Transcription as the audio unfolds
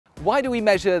Why do we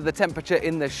measure the temperature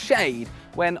in the shade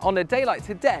when on a day like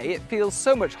today it feels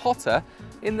so much hotter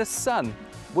in the sun?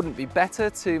 Wouldn't it be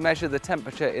better to measure the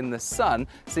temperature in the sun,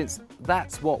 since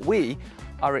that's what we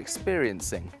are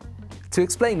experiencing? To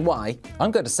explain why, I'm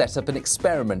going to set up an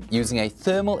experiment using a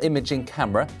thermal imaging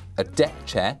camera, a deck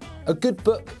chair, a good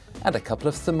book and a couple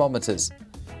of thermometers.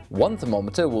 One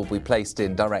thermometer will be placed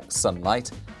in direct sunlight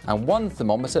and one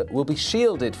thermometer will be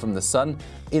shielded from the sun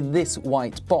in this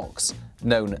white box,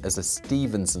 known as a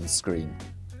Stevenson screen.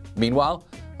 Meanwhile,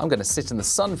 I'm going to sit in the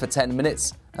sun for 10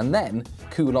 minutes and then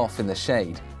cool off in the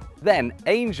shade. Then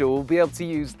Angel will be able to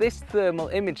use this thermal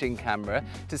imaging camera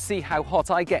to see how hot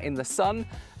I get in the sun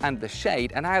and the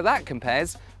shade and how that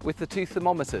compares with the two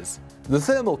thermometers. The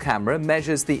thermal camera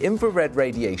measures the infrared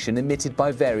radiation emitted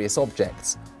by various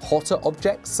objects. Hotter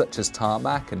objects such as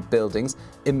tarmac and buildings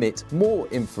emit more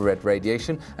infrared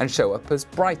radiation and show up as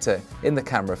brighter in the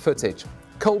camera footage.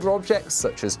 Colder objects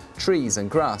such as trees and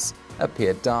grass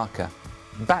appear darker.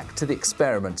 Back to the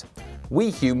experiment.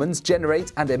 We humans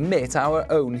generate and emit our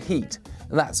own heat.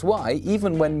 That's why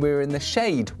even when we're in the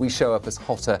shade we show up as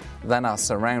hotter than our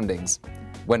surroundings.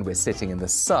 When we're sitting in the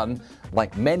sun,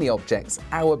 like many objects,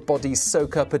 our bodies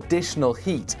soak up additional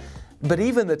heat. But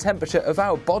even the temperature of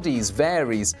our bodies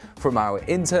varies, from our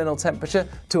internal temperature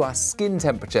to our skin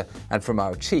temperature and from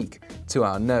our cheek to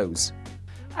our nose.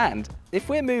 And if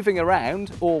we're moving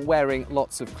around or wearing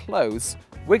lots of clothes,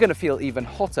 we're going to feel even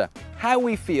hotter. How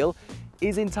we feel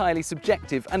is entirely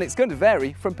subjective and it's going to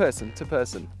vary from person to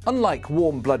person. Unlike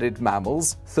warm-blooded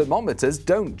mammals, thermometers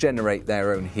don't generate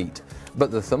their own heat,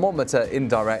 but the thermometer in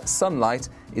direct sunlight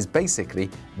is basically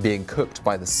being cooked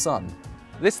by the sun.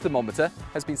 This thermometer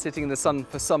has been sitting in the sun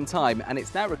for some time and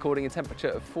it's now recording a temperature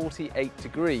of 48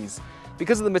 degrees.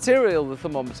 Because of the material the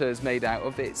thermometer is made out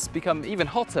of, it's become even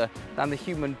hotter than the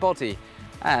human body.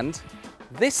 And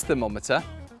this thermometer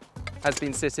has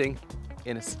been sitting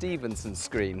in a Stevenson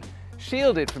screen.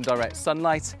 Shielded from direct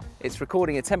sunlight, it's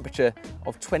recording a temperature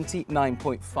of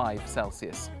 29.5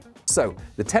 Celsius. So,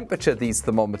 the temperature these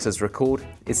thermometers record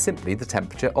is simply the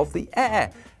temperature of the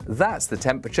air. That's the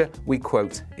temperature we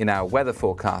quote in our weather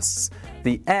forecasts.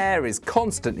 The air is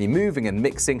constantly moving and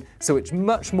mixing, so it's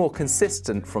much more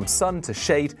consistent from sun to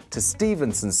shade to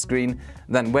Stevenson screen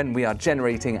than when we are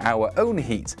generating our own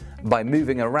heat by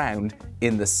moving around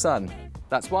in the sun.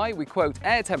 That's why we quote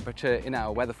air temperature in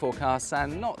our weather forecasts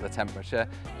and not the temperature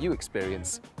you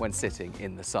experience when sitting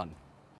in the sun.